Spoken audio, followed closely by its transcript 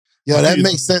Yo, that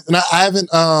makes sense. And I haven't,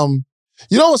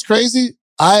 you know what's crazy?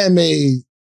 I'm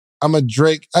a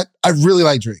Drake. I really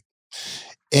like Drake.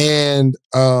 And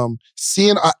I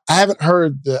haven't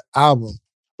heard the album,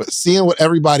 but seeing what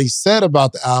everybody said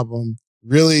about the album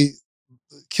really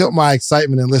killed my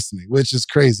excitement in listening, which is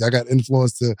crazy. I got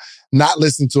influenced to not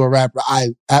listen to a rapper I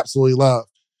absolutely love.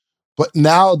 But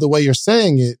now the way you're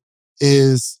saying it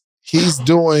is he's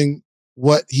doing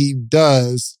what he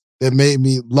does that made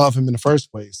me love him in the first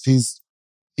place. He's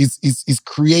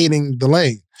creating the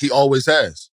lane. He always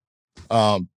has.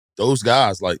 Those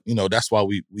guys, like, you know, that's why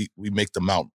we make the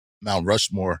Mount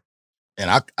Rushmore. And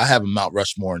I have a Mount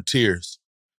Rushmore in tears.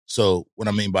 So what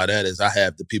I mean by that is I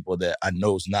have the people that I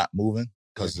know is not moving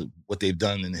because of what they've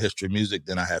done in the history of music.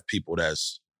 Then I have people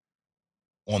that's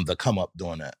on the come up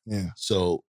doing that. Yeah.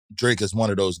 So Drake is one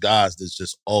of those guys that's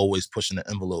just always pushing the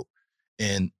envelope.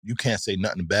 And you can't say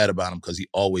nothing bad about him because he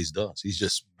always does. He's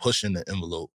just pushing the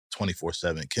envelope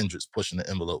 24/7. Kendrick's pushing the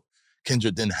envelope.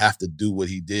 Kendrick didn't have to do what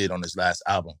he did on his last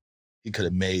album. He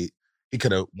could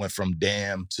have went from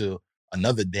Damn to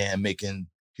another Damn making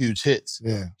huge hits.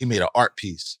 Yeah. He made an art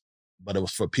piece, but it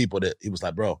was for people that he was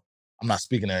like, bro, I'm not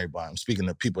speaking to everybody. I'm speaking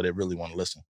to people that really want to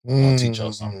listen. I want to teach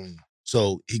y'all something.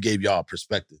 So he gave y'all a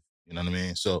perspective. You know what I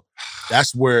mean? So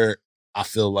that's where I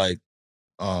feel like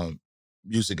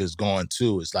music is going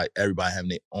to. It's like everybody having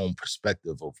their own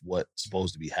perspective of what's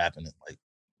supposed to be happening. Like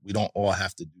we don't all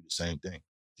have to do the same thing.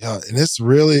 Yeah, and it's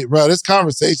really, bro, this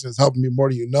conversation is helping me more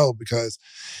than you know because,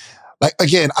 like,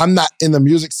 again, I'm not in the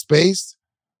music space,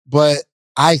 but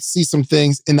I see some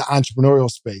things in the entrepreneurial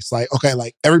space. Like, okay,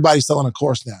 like everybody's selling a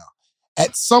course now.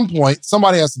 At some point,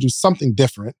 somebody has to do something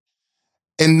different.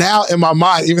 And now in my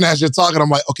mind, even as you're talking, I'm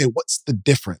like, okay, what's the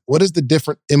different? What is the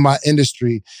different in my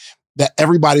industry that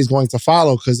everybody's going to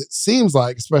follow? Because it seems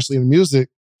like, especially in music,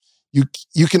 you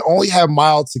can only have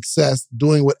mild success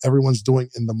doing what everyone's doing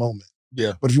in the moment.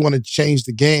 Yeah. But if you want to change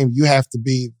the game, you have to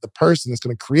be the person that's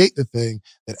going to create the thing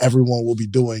that everyone will be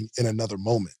doing in another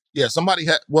moment. Yeah, somebody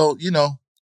had, well, you know,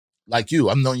 like you,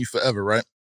 I've known you forever, right?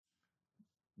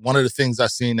 One of the things I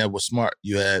seen that was smart,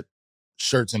 you had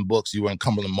shirts and books. You were in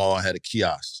Cumberland Mall, I had a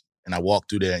kiosk. And I walked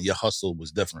through there and your hustle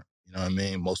was different. You know what I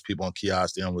mean? Most people in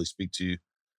kiosks, they don't really speak to you.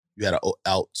 You had an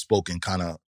outspoken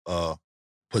kind of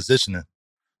positioning.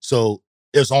 So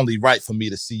it was only right for me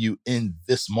to see you in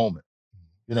this moment.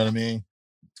 You know what I mean?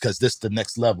 Because this is the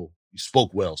next level. You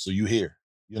spoke well, so you here.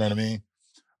 You know what I mean?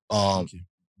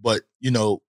 But, you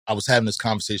know, I was having this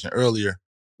conversation earlier.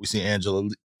 We see Angela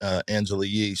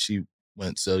Yee. She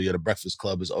went, so yeah, the Breakfast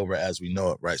Club is over as we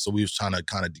know it, right? So we was trying to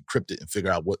kind of decrypt it and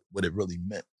figure out what it really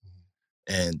meant.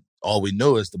 And all we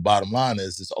know is the bottom line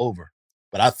is it's over.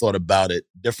 But I thought about it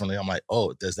differently. I'm like,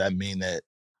 oh, does that mean that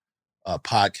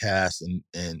podcasts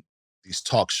and these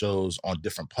talk shows on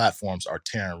different platforms are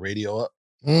tearing radio up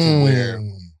to where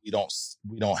we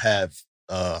don't have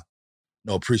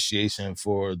no appreciation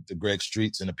for the Greg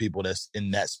Streets and the people that's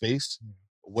in that space?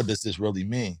 What does this really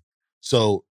mean?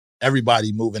 So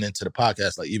everybody moving into the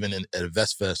podcast, like even at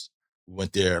VestFest, we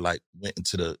went there, like went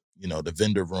into the, you know, the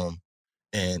vendor room,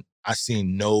 and I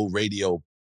seen no radio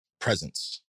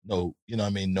presence. No, you know what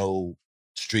I mean? No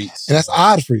streets. And that's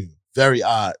odd for you. Very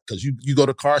odd. Because you go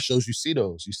to car shows, you see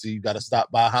those. You got to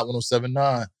stop by Hot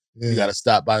 107.9. Yeah. You got to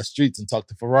stop by the streets and talk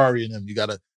to Ferrari and them. You got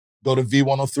to go to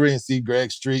V103 and see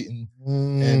Greg Street and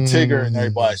Tigger and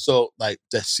everybody. So like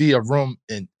to see a room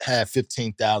and have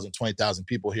 15,000, 20,000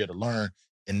 people here to learn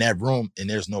in that room and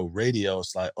there's no radio,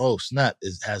 it's like, oh snap,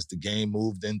 has the game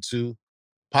moved into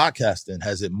podcasting?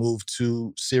 Has it moved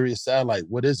to Sirius Satellite?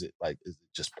 What is it? Like, is it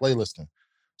just playlisting?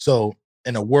 So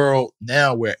in a world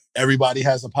now where everybody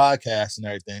has a podcast and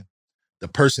everything, the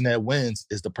person that wins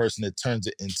is the person that turns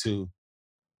it into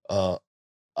a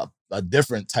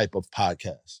different type of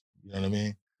podcast. You know what I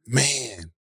mean?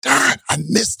 Man, darn, I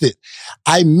missed it.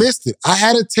 I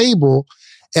had a table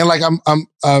and like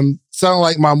I'm selling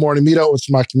like my morning meetup, which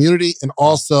is my community, and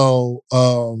also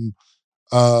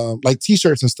like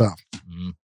t-shirts and stuff.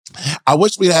 I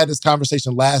wish we had this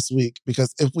conversation last week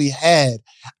because if we had,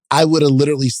 I would have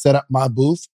literally set up my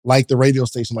booth like the radio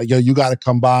station. Like, yo, you got to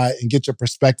come by and get your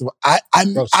perspective.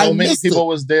 So many people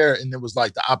was there and it was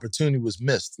like the opportunity was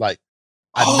missed. Like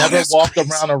I never walked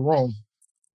around a room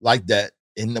like that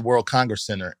in the World Congress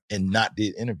Center and not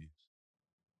did interviews.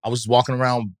 I was walking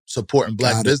around supporting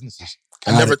Black businesses.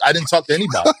 I didn't talk to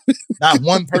anybody. Not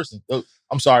one person.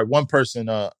 I'm sorry, one person.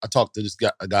 I talked to this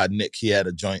guy, Nick. He had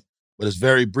a joint, but it's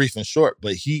very brief and short.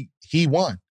 But he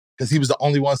won because he was the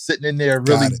only one sitting in there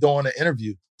really doing an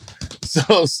interview.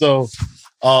 So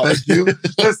Thank you.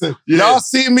 Listen, y'all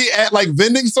see me at like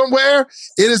vending somewhere,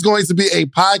 it is going to be a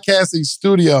podcasting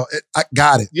studio. I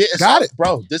got it. Yeah, got it.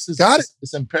 Bro, this is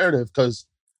it's imperative because,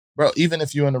 bro, even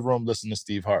if you're in the room listening to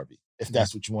Steve Harvey, if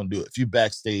that's what you want to do, if you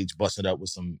backstage busting up with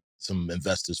some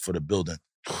investors for the building,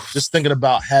 just thinking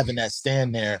about having that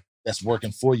stand there that's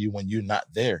working for you when you're not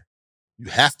there. You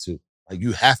have to.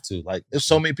 Like, there's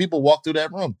so many people walk through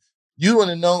that room. You want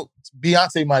to know,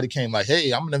 Beyonce might have came like,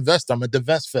 hey, I'm an investor. I'm at the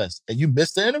Vest Fest. And you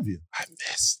missed the interview. I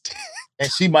missed.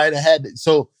 And she might have had it.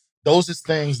 So those are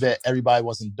things that everybody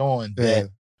wasn't doing. Yeah.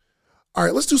 All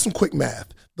right, let's do some quick math.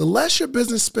 The less your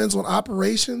business spends on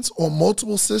operations, on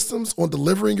multiple systems, on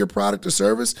delivering your product or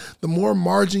service, the more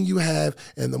margin you have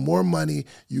and the more money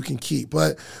you can keep.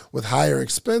 But with higher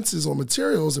expenses on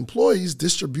materials, employees,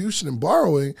 distribution, and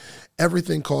borrowing,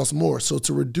 everything costs more. So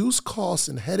to reduce costs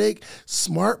and headache,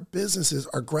 smart businesses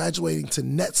are graduating to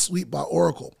NetSuite by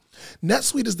Oracle.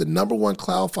 NetSuite is the #1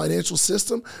 cloud financial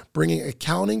system, bringing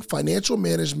accounting, financial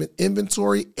management,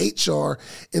 inventory, HR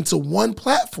into one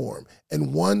platform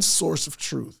and one source of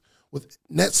truth. With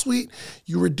NetSuite,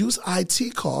 you reduce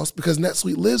IT costs because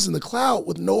NetSuite lives in the cloud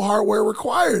with no hardware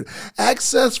required.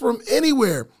 Access from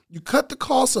anywhere. You cut the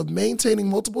cost of maintaining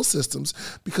multiple systems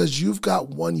because you've got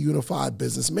one unified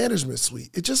business management suite.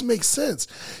 It just makes sense.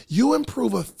 You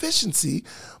improve efficiency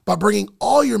by bringing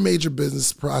all your major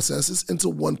business processes into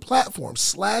one platform,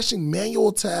 slashing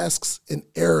manual tasks and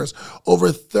errors.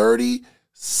 Over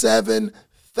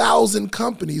 37,000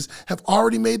 companies have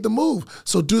already made the move.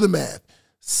 So do the math.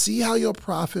 See how you'll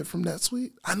profit from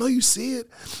NetSuite? I know you see it.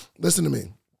 Listen to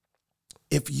me.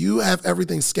 If you have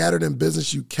everything scattered in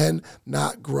business, you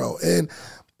cannot grow. And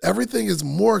everything is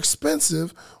more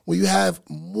expensive when you have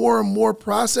more and more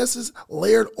processes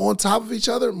layered on top of each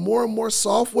other, more and more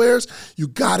softwares. You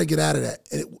got to get out of that.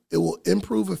 And it will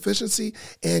improve efficiency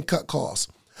and cut costs.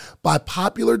 By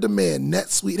popular demand,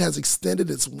 NetSuite has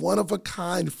extended its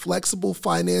one-of-a-kind flexible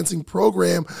financing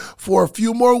program for a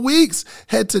few more weeks.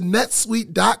 Head to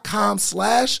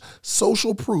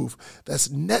netsuite.com/socialproof. That's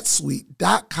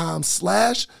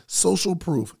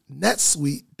netsuite.com/socialproof.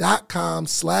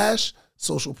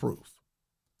 netsuite.com/socialproof.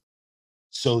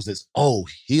 Shows this, oh,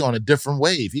 he on a different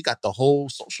wave. He got the whole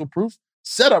social proof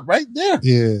set up right there.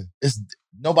 Yeah.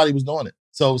 Nobody was doing it.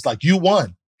 So it's like, you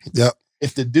won. Yep.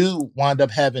 If the dude wound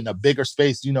up having a bigger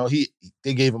space,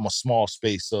 they gave him a small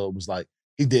space. So it was like,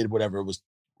 he did whatever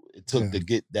it took to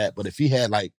get that. But if he had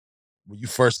like, when you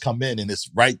first come in and it's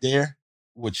right there,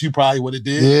 which you probably would have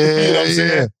did. Yeah, you know what I'm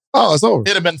saying? Oh, it's over.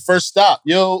 It'd have been first stop.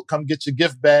 Yo, come get your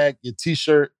gift bag, your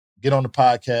t-shirt, get on the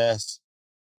podcast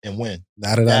and win.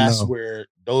 Now that I know. Where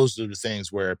those are the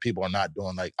things where people are not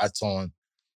doing. Like I told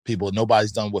people,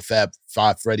 nobody's done what Fab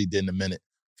Five Freddy did in a minute.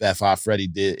 Fab Five Freddy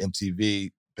did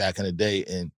MTV back in the day,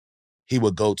 and he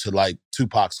would go to like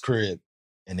Tupac's crib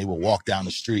and they would walk down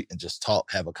the street and just talk,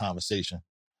 have a conversation.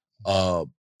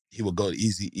 He would go to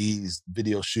Eazy-E's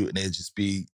video shoot and they'd just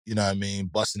be, you know what I mean,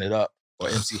 busting it up. Or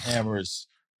MC Hammer's,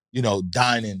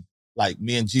 dining. Like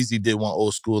me and Jeezy did one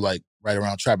old school, like right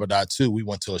around Trap or Die 2, we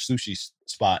went to a sushi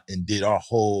spot and did our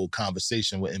whole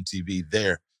conversation with MTV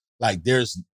there. Like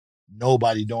there's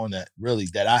nobody doing that really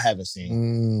that I haven't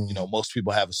seen. Most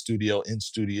people have a studio, in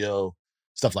studio,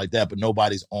 stuff like that, but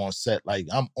nobody's on set. Like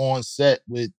I'm on set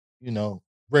with,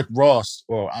 Rick Ross,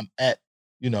 or I'm at,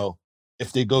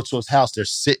 if they go to his house, they're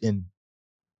sitting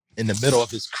in the middle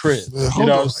of his crib. You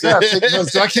know what I'm saying?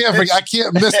 I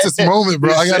can't miss this moment,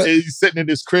 bro. He's sitting in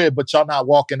his crib, but y'all not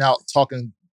walking out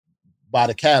talking by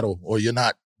the cattle, or you're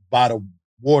not by the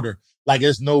water. Like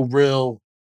there's no real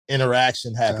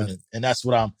interaction happening. And that's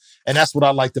what I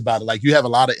liked about it. Like you have a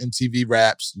lot of MTV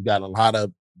raps, you got a lot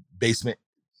of basement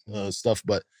stuff,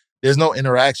 but there's no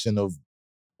interaction of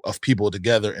people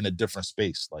together in a different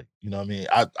space. Like, you know what I mean?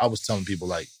 I was telling people,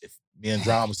 like, if me and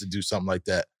Drum was to do something like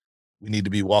that, we need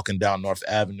to be walking down North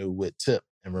Avenue with Tip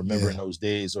and remembering those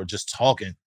days, or just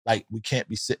talking. Like, we can't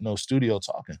be sitting in the studio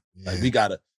talking. Like, you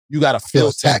gotta feel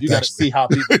attacked. You gotta see how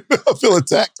people I feel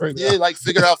attacked right now. Yeah, like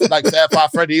figure out, like Fab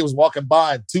Five Freddy, he was walking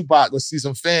by and Tupac would see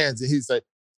some fans and he's like,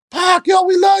 Pac, yo,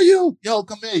 we love you. Yo,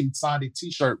 come here. He signed a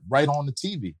t-shirt right on the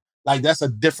TV. Like, that's a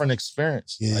different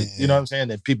experience. Yeah. Like, you know what I'm saying?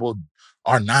 That people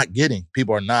are not getting.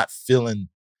 People are not feeling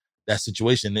that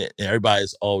situation. And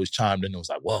everybody's always chimed in and was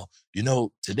like, well,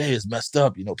 today is messed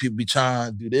up. People be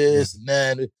trying to do this and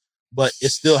that. But it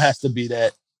still has to be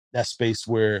that space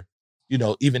where,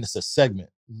 even it's a segment,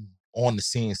 on the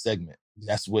scene segment.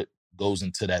 That's what goes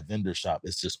into that vendor shop.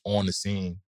 It's just on the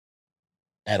scene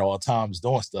at all times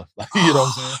doing stuff. Like, you know what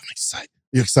I'm saying? I'm excited.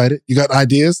 You excited? You got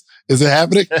ideas? Is it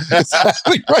happening? It's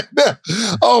happening right now.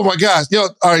 Oh my gosh.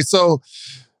 All right. So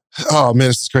Oh man,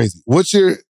 this is crazy. What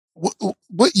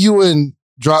you and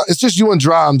Drum? It's just you and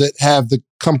Drum that have the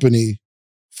company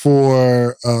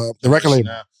for the record label.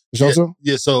 Now. The show too?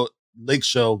 Yeah, so Lake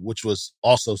Show, which was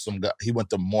also some guy, he went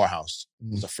to Morehouse.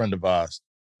 He's a friend of ours.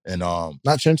 And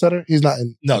not Trendsetter? He's not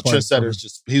in. No, Trendsetter is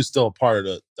just, he was still a part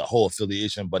of the whole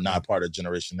affiliation, but not a part of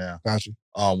Generation Now. Gotcha.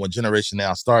 When Generation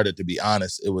Now started, to be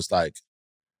honest, it was like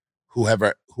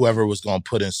whoever was going to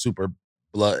put in super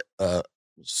blood,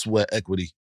 sweat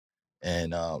equity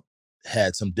and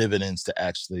had some dividends to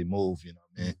actually move, you know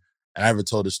what I mean? And I ever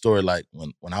told the story, like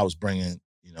when I was bringing,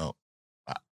 you know,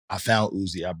 I found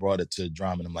Uzi, I brought it to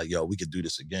Drum and I'm like, yo, we could do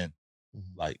this again.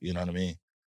 Like, you know what I mean?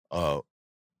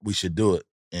 We should do it.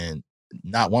 And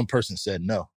not one person said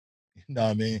no. You know what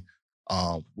I mean?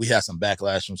 We had some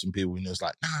backlash from some people. We knew it's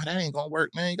like, nah, that ain't gonna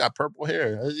work, man. You got purple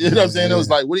hair. You know what I'm saying? It was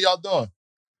like, what are y'all doing?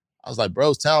 I was like,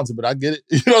 bro's talented, but I get it.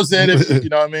 You know what I'm saying? You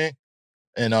know what I mean?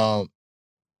 And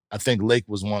I think Lake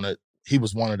was one of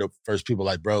the first people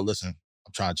like, bro, listen,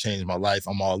 I'm trying to change my life.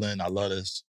 I'm all in. I love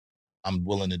this. I'm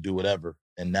willing to do whatever.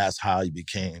 And that's how he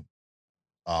became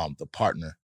the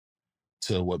partner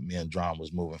to what me and Drum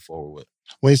was moving forward with.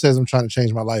 When he says I'm trying to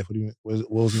change my life, what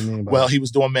was he mean by Well, that? he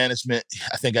was doing management.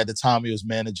 I think at the time he was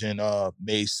managing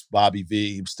Mace, Bobby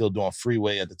V. He was still doing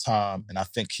Freeway at the time. And I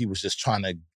think he was just trying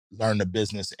to learn the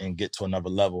business and get to another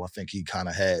level. I think he kind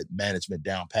of had management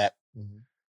down pat.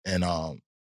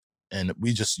 And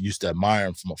we just used to admire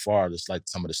him from afar, just like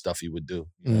some of the stuff he would do.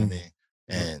 You know what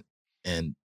I mean?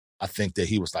 And I think that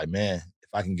he was like, man, if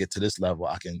I can get to this level,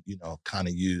 I can, you know, kind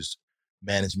of use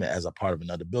management as a part of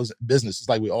another business. It's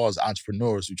like we all as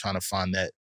entrepreneurs, we're trying to find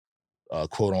that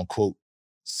quote unquote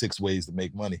 6 ways to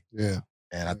make money. Yeah.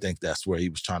 And I think that's where he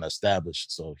was trying to establish.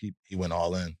 So he went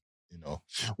all in, you know.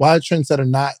 Why Trendsetter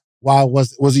not? Why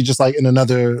was he just like in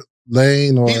another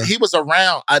lane or? He was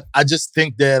around. I just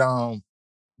think that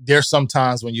there's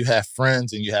sometimes when you have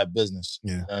friends and you have business.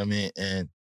 Yeah. You know what I mean? And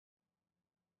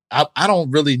I don't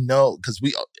really know, because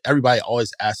everybody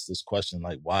always asks this question,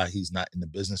 like why he's not in the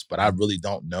business, but I really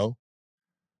don't know,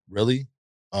 really.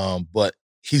 But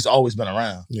he's always been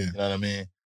around. Yeah. You know what I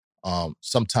mean?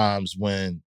 Sometimes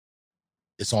when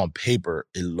it's on paper,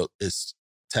 it's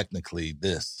technically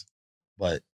this,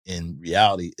 but in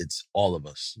reality, it's all of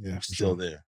us. Yeah, We're still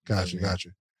there. Gotcha.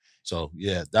 So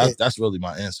yeah, that's really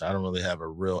my answer. I don't really have a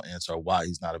real answer why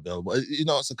he's not available. You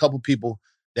know, it's a couple people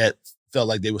that felt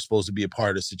like they were supposed to be a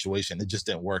part of the situation. It just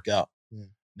didn't work out. Yeah.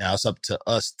 Now it's up to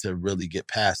us to really get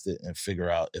past it and figure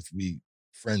out if we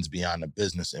friends beyond the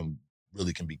business and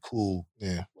really can be cool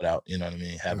without, you know what I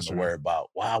mean, having to worry about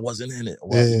why I wasn't in it. You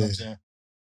know what I'm saying?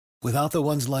 Without the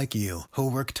ones like you who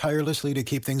work tirelessly to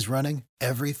keep things running,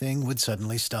 everything would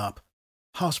suddenly stop.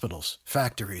 Hospitals,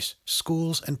 factories,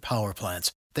 schools, and power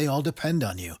plants, they all depend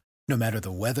on you. No matter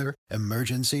the weather,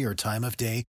 emergency, or time of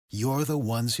day, you're the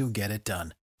ones who get it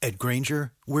done. At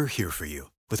Grainger, we're here for you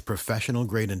with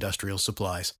professional-grade industrial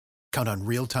supplies. Count on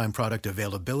real-time product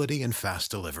availability and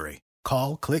fast delivery.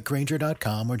 Call, click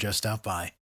Grainger.com, or just stop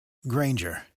by.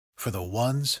 Grainger, for the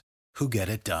ones who get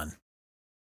it done.